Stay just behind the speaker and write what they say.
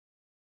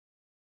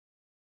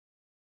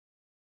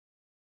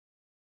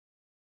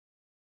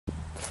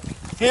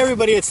Hey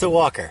everybody, it's the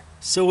Walker.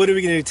 So what are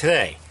we going to do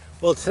today?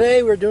 Well,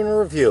 today we're doing a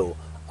review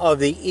of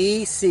the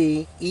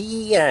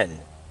ECEEN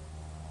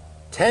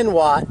 10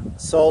 watt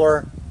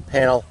solar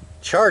panel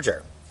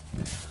charger.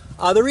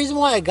 The reason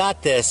why I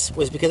got this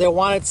was because I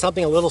wanted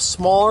something a little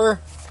smaller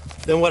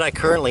than what I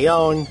currently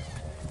own,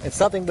 and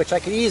something which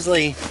I could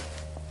easily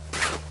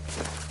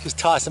just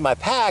toss in my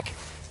pack,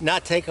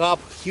 not take up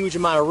a huge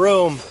amount of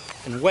room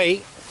and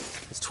weight.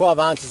 It's 12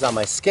 ounces on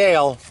my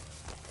scale,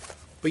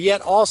 but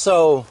yet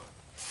also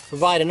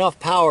provide enough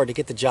power to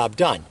get the job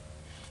done.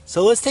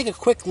 So let's take a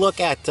quick look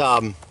at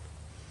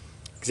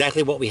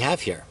exactly what we have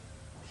here.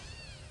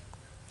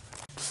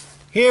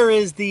 Here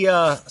is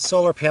the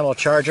solar panel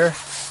charger.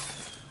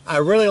 I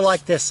really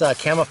like this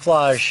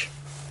camouflage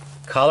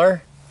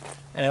color,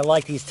 and I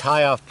like these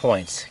tie-off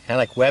points, kind of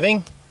like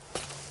webbing,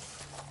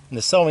 and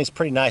the sewing is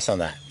pretty nice on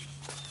that.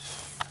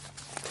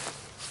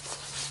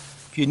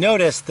 If you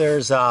notice,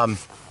 there's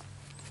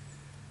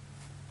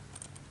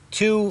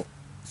two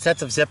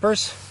sets of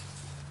zippers.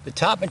 The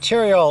top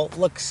material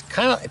looks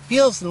it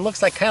feels and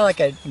looks like kind of like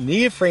a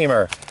neoprene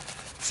or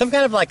some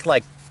kind of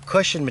like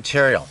cushion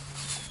material.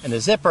 And the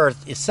zipper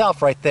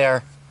itself right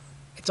there,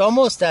 it's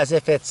almost as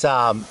if it's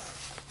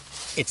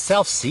it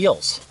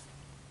self-seals.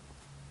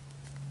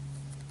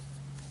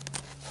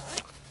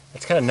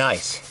 It's kind of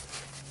nice.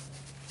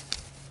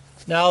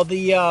 Now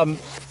the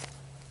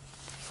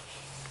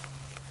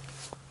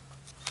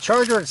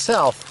charger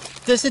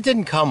itself, it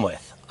didn't come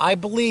with. I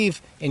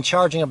believe in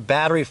charging a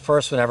battery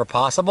first whenever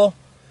possible.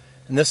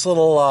 And this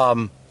little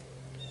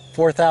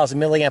 4,000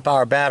 milliamp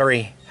hour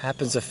battery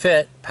happens to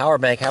fit, power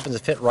bank happens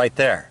to fit right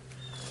there.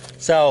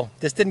 So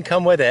this didn't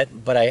come with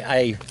it, but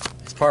I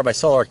as part of my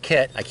solar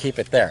kit, I keep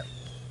it there.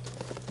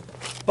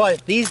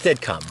 But these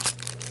did come.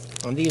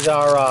 And these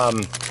are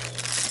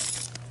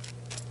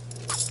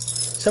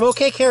some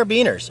okay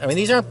carabiners. I mean,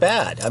 these aren't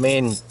bad. I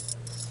mean,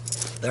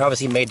 they're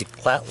obviously made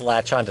to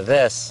latch onto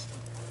this,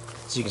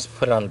 so you can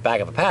put it on the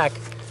back of a pack.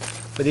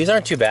 But these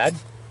aren't too bad.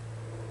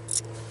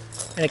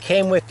 And it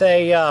came with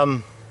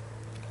a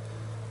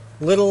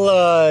little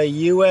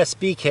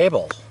USB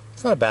cable.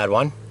 It's not a bad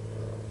one.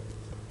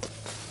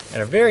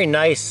 And a very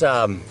nice,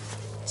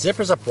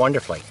 zippers up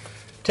wonderfully.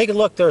 Take a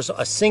look, there's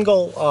a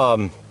single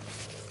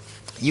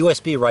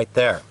USB right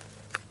there,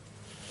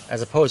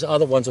 as opposed to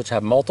other ones which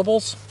have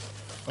multiples.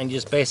 And you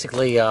just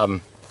basically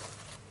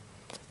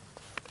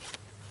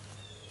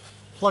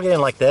plug it in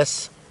like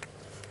this.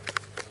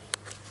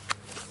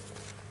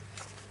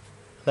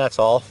 That's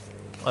all.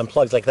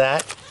 Unplugs like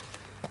that.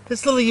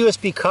 This little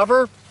USB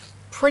cover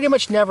pretty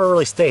much never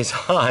really stays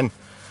on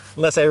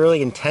unless I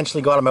really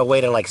intentionally go out of my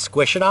way to like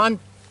squish it on.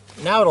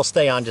 Now it'll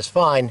stay on just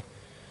fine,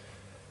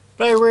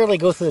 but I rarely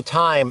go through the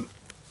time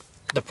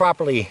to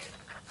properly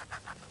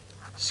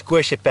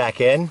squish it back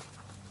in.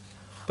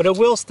 But it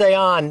will stay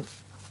on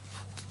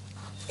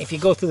if you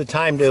go through the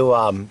time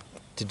to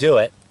do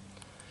it.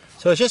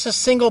 So it's just a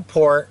single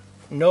port,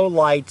 no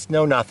lights,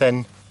 no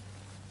nothing.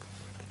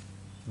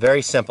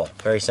 Very simple,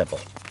 very simple.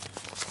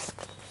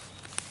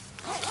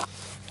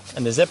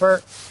 And the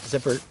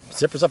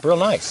zippers up real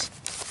nice.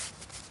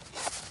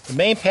 The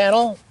main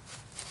panel,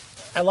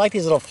 I like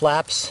these little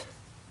flaps.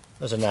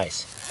 Those are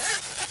nice.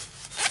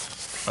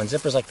 On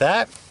zippers like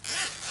that,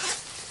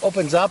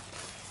 opens up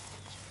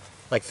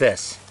like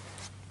this.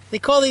 They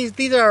call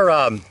these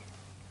are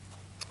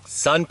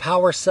sun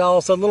power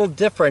cells. They're a little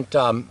different,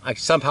 like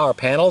sun power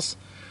panels.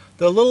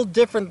 They're a little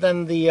different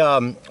than the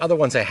other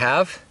ones I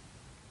have.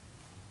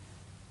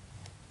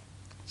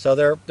 So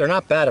they're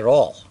not bad at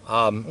all.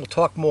 We'll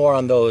talk more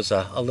on those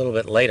a little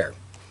bit later.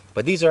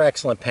 But these are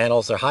excellent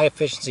panels. They're high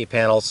efficiency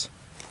panels.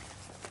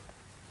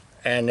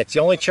 And it's the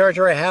only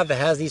charger I have that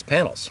has these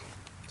panels.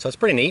 So it's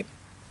pretty neat.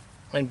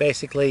 And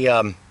basically,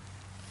 when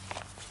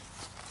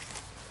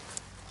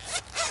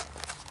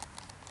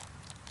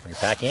you're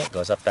packing it,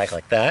 goes up back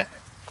like that.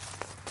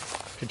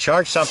 To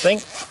charge something,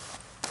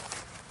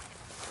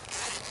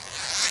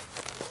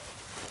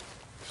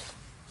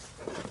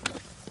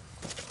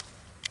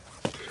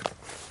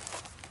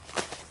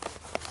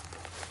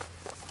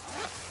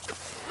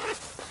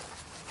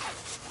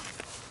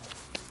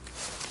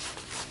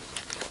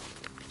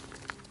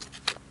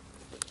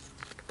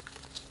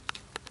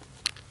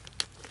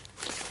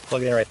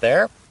 plug it in right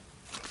there.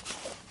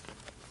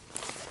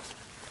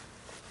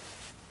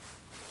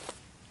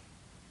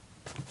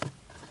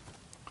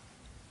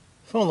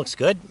 Phone looks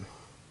good.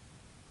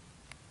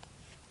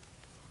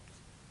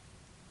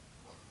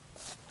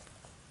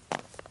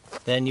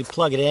 Then you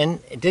plug it in.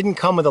 It didn't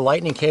come with a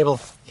lightning cable,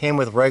 it came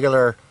with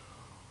regular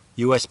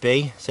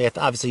USB, so you have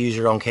to obviously use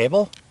your own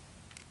cable.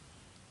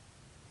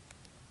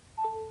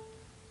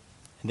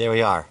 And there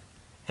we are.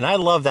 And I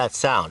love that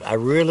sound. I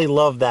really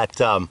love that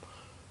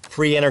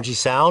free energy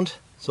sound,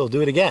 so we'll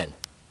do it again.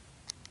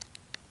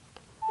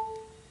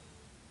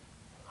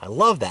 I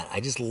love that. I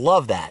just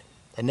love that.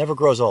 It never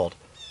grows old.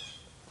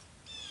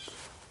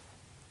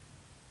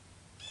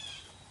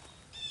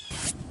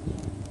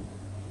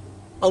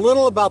 A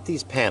little about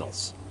these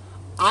panels.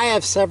 I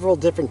have several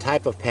different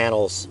type of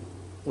panels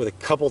with a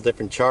couple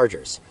different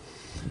chargers.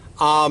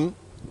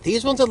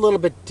 these ones are a little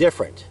bit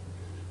different.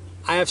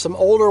 I have some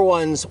older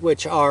ones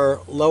which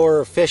are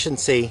lower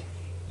efficiency,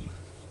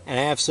 and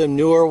I have some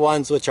newer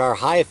ones which are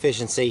high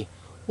efficiency.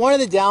 One of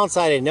the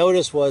downside I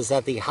noticed was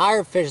that the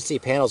higher efficiency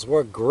panels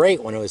work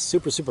great when it was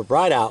super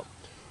bright out,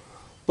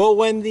 but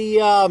when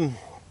the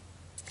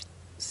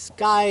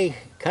sky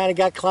kind of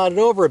got clouded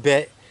over a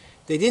bit,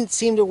 they didn't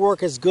seem to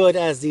work as good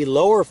as the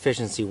lower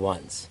efficiency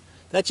ones.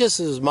 That just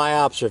is my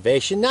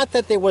observation. Not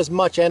that there was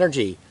much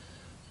energy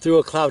through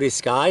a cloudy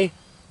sky,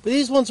 but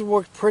these ones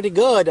worked pretty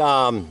good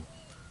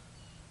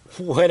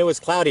when it was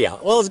cloudy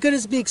out. Well, as good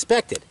as be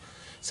expected.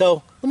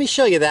 So let me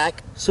show you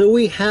that. So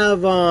we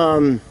have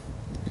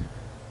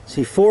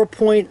see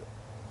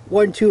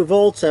 4.12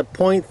 volts at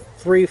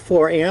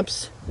 0.34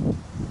 amps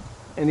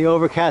in the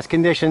overcast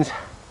conditions.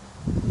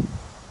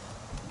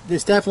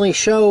 This definitely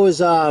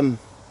shows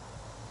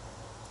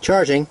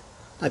charging.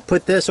 I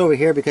put this over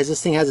here because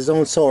this thing has its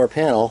own solar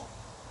panel.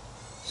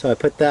 So I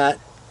put that,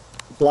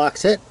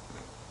 blocks it.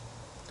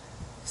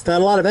 It's not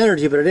a lot of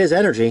energy, but it is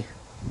energy.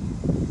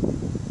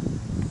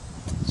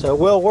 So it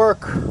will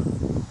work.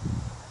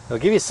 It'll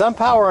give you some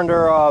power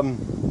under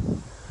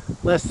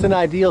less than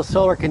ideal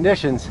solar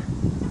conditions.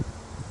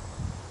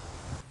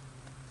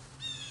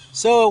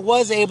 So it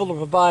was able to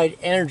provide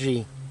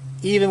energy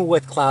even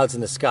with clouds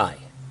in the sky.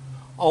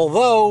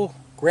 Although,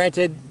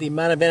 granted, the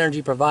amount of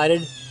energy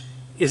provided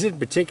isn't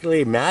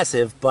particularly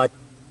massive, but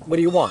what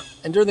do you want?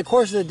 And during the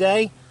course of the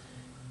day,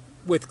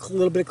 with a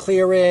little bit of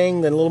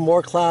clearing, then a little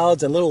more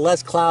clouds, and a little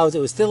less clouds, it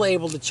was still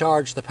able to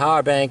charge the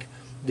power bank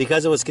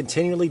because it was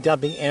continually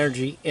dumping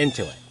energy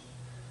into it.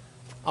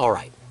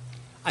 Alright,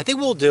 I think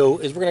what we'll do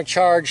is we're going to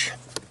charge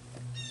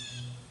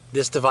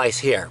this device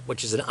here,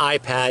 which is an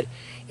iPad.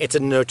 It's a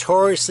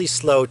notoriously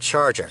slow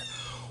charger.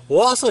 We'll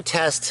also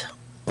test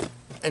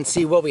and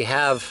see what we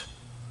have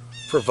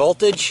for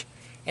voltage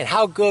and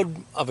how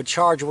good of a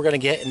charge we're going to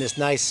get in this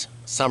nice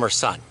summer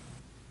sun.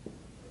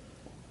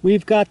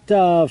 We've got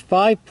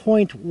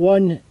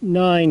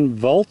 5.19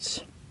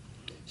 volts,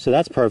 so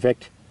that's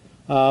perfect.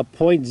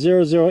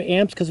 0.00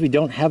 amps because we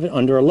don't have it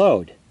under a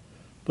load.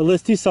 But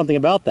let's do something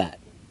about that.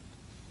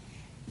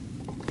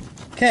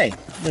 Okay,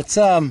 let's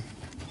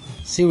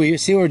see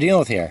what we're dealing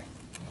with here.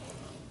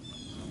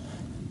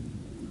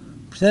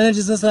 Percentage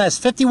is listed as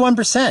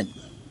 51%.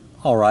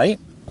 All right.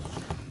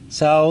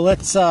 So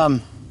let's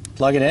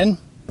plug it in.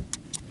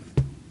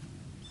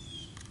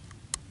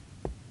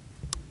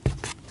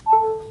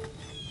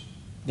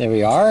 There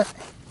we are.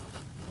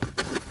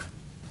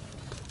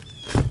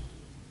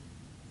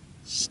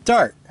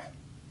 Start.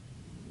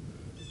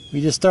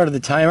 We just started the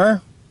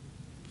timer.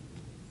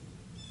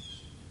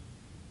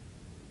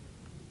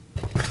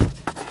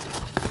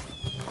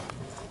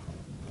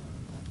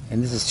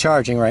 And this is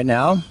charging right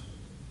now.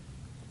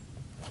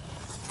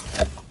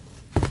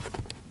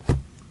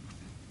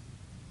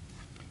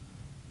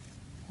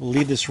 We'll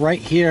leave this right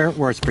here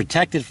where it's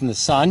protected from the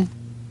sun.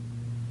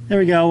 There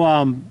we go.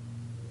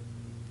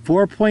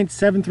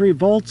 4.73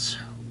 volts,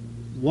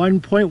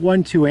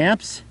 1.12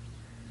 amps.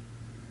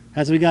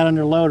 That's what we got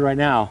under load right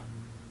now.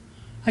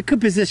 I could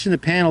position the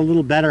panel a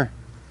little better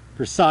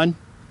for sun,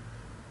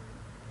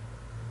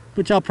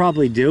 which I'll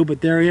probably do,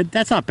 but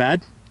that's not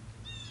bad.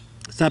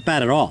 It's not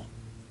bad at all.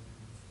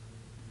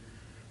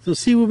 So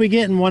see what we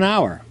get in 1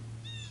 hour.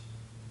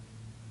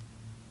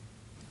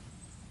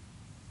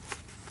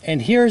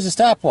 And here's a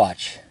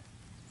stopwatch.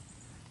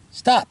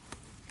 Stop.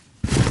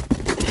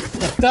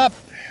 Lift up.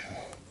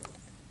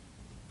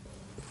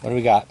 What do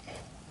we got?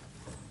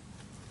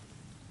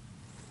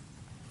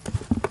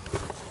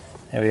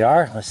 There we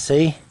are. Let's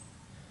see.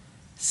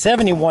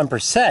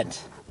 71%.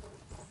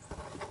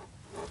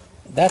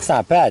 That's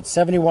not bad.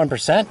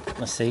 71%.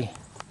 Let's see.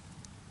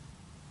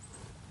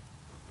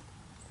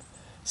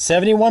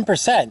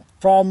 71%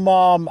 from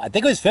I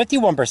think it was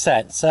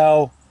 51%.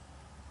 So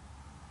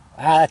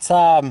that's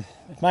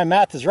if my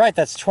math is right,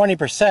 that's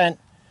 20%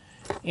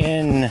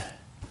 in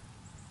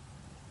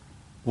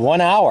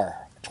 1 hour.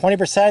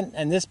 20%,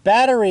 and this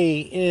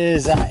battery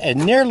is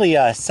nearly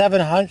a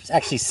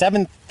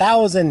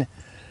 7,000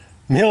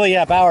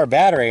 milliamp hour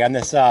battery on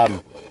this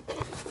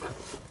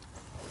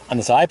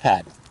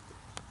iPad.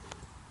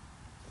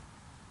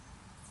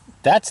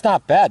 That's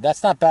not bad.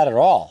 That's not bad at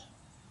all.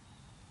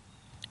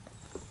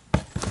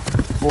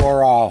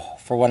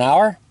 For 1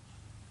 hour,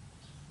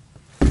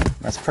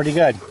 that's pretty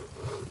good.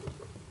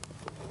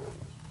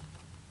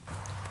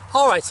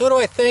 All right, so what do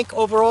I think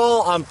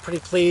overall? I'm pretty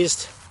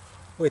pleased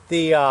with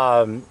the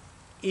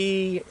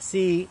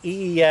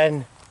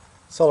ECEEN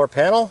solar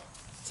panel.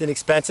 It's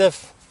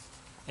inexpensive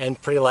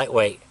and pretty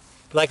lightweight.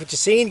 If you like what you've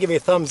seen, give me a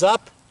thumbs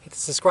up, hit the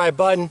subscribe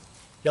button.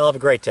 Y'all have a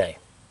great day.